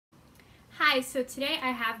Hi, so today I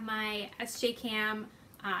have my SJCAM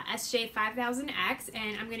SJ5000X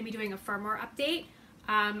and I'm going to be doing a firmware update.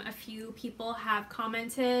 A few people have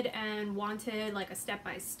commented and wanted like a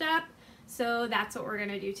step-by-step, so that's what we're going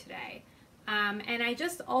to do today. And I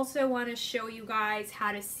just also want to show you guys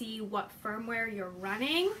how to see what firmware you're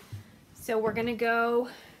running. So we're going to go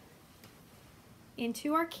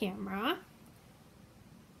into our camera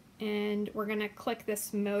and we're going to click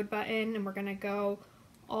this mode button and we're going to go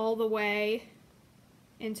all the way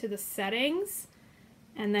into the settings,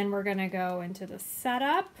 and then we're going to go into the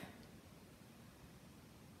setup.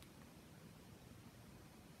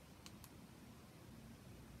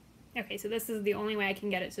 Okay, so this is the only way I can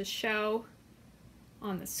get it to show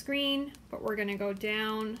on the screen, but we're going to go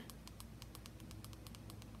down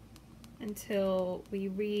until we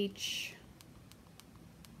reach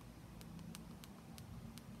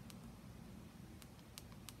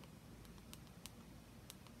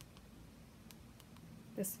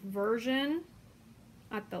this version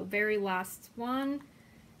at the very last one,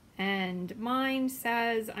 and mine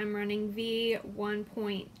says I'm running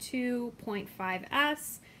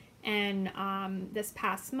V1.2.5S, and this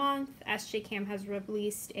past month SJCAM has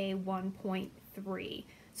released a 1.3,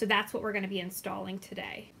 so that's what we're going to be installing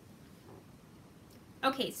today.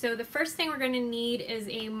 Okay, so the first thing we're going to need is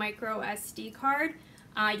a micro SD card.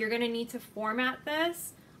 You're going to need to format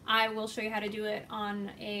this. I will show you how to do it on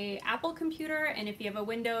a Apple computer, and if you have a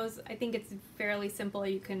Windows, I think it's fairly simple.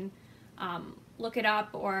 You can look it up,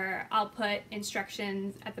 or I'll put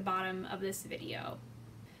instructions at the bottom of this video.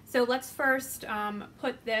 So let's first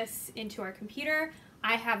put this into our computer.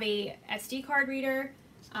 I have a SD card reader,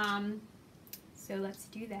 so let's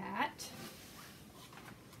do that.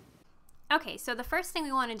 Okay, so the first thing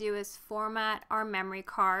we want to do is format our memory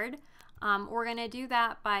card. We're going to do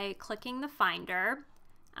that by clicking the Finder.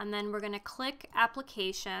 And then we're going to click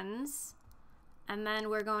Applications, and then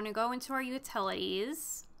we're going to go into our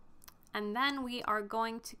Utilities, and then we are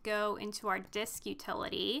going to go into our Disk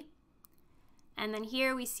utility, and then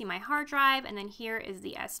here we see my hard drive, and then here is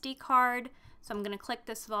the SD card. So I'm going to click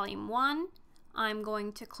this Volume 1, I'm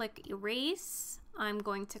going to click Erase, I'm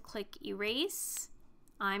going to click Erase,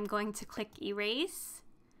 I'm going to click Erase.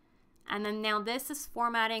 And then now this is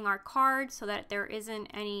formatting our card so that there isn't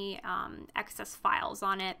any excess files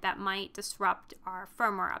on it that might disrupt our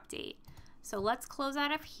firmware update. So let's close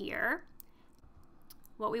out of here.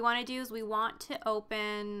 What we want to do is we want to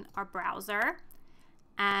open our browser,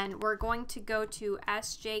 and we're going to go to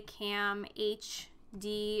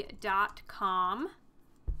sjcamhd.com.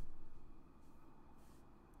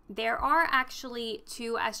 There are actually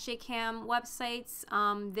two SJCAM websites.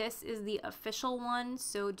 This is the official one,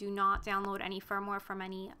 so do not download any firmware from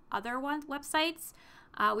any other websites.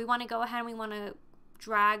 We want to go ahead and we want to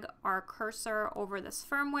drag our cursor over this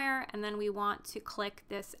firmware, and then we want to click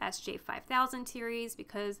this SJ5000 series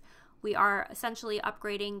because we are essentially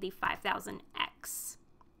upgrading the 5000X.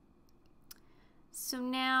 So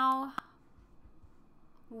now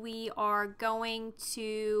we are going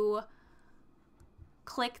to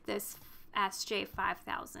click this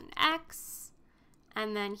SJ5000X,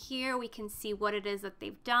 and then here we can see what it is that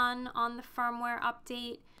they've done on the firmware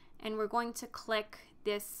update, and we're going to click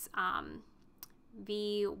this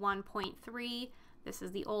V1.3. This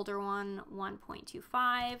is the older one,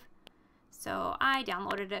 1.25. So I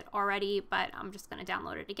downloaded it already, but I'm just going to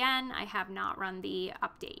download it again. I have not run the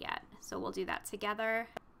update yet, so we'll do that together.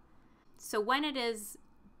 So when it is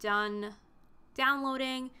done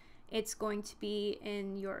downloading, it's going to be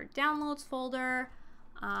in your downloads folder.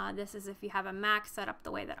 This is if you have a Mac set up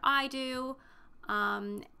the way that I do.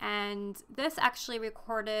 And this actually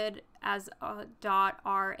recorded as a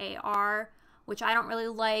 .rar, which I don't really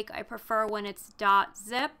like. I prefer when it's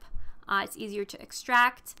 .zip. It's easier to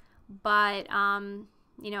extract, but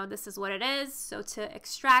you know, this is what it is. So to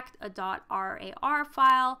extract a .rar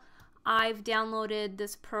file, I've downloaded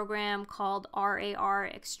this program called RAR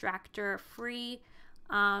Extractor Free.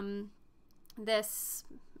 This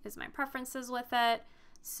is my preferences with it.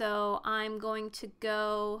 So I'm going to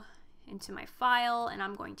go into my file and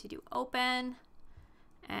I'm going to do open,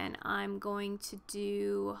 and I'm going to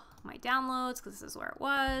do my downloads because this is where it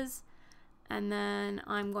was, and then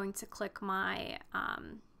I'm going to click my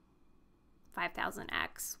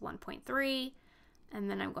 5000X 1.3,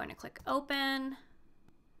 and then I'm going to click open,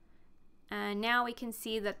 and now we can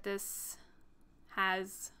see that this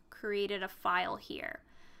has created a file here.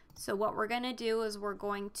 So what we're going to do is we're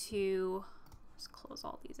going to just close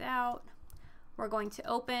all these out. We're going to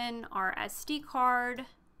open our SD card,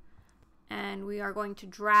 and we are going to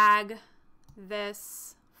drag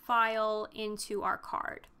this file into our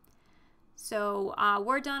card. So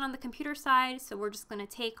we're done on the computer side, so we're just going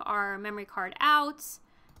to take our memory card out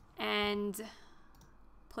and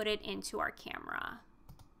put it into our camera.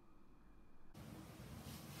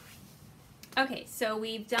 Okay, so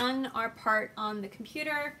we've done our part on the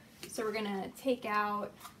computer, so we're going to take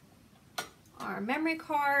out our memory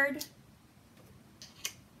card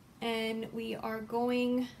and we are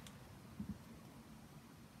going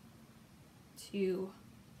to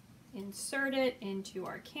insert it into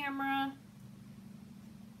our camera.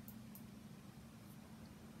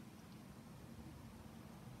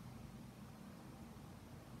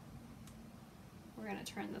 We're going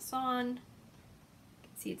to turn this on. You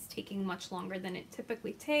can see it's taking much longer than it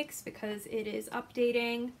typically takes because it is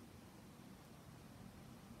updating.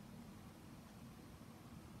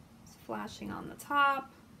 It's flashing on the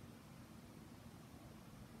top.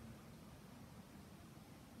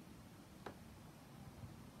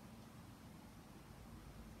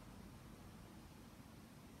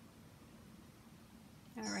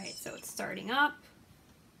 All right, so it's starting up.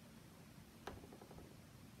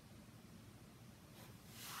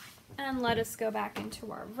 And let us go back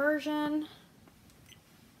into our version.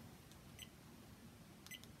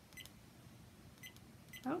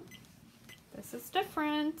 Oh, this is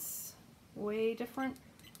different. Way different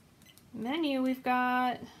menu we've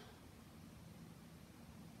got.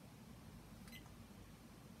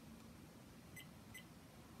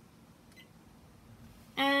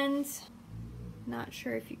 And not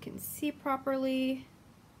sure if you can see properly,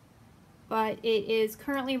 but it is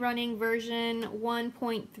currently running version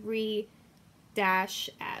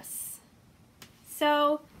 1.3-S.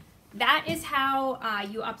 So that is how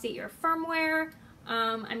you update your firmware.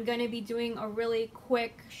 I'm going to be doing a really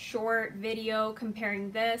quick, short video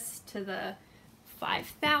comparing this to the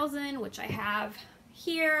 5000, which I have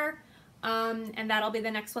here, and that'll be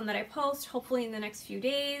the next one that I post, hopefully in the next few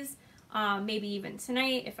days. Maybe even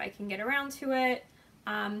tonight if I can get around to it.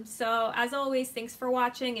 So as always, thanks for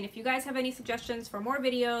watching, and if you guys have any suggestions for more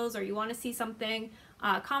videos or you want to see something,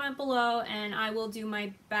 comment below and I will do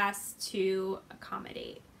my best to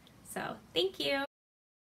accommodate. So thank you.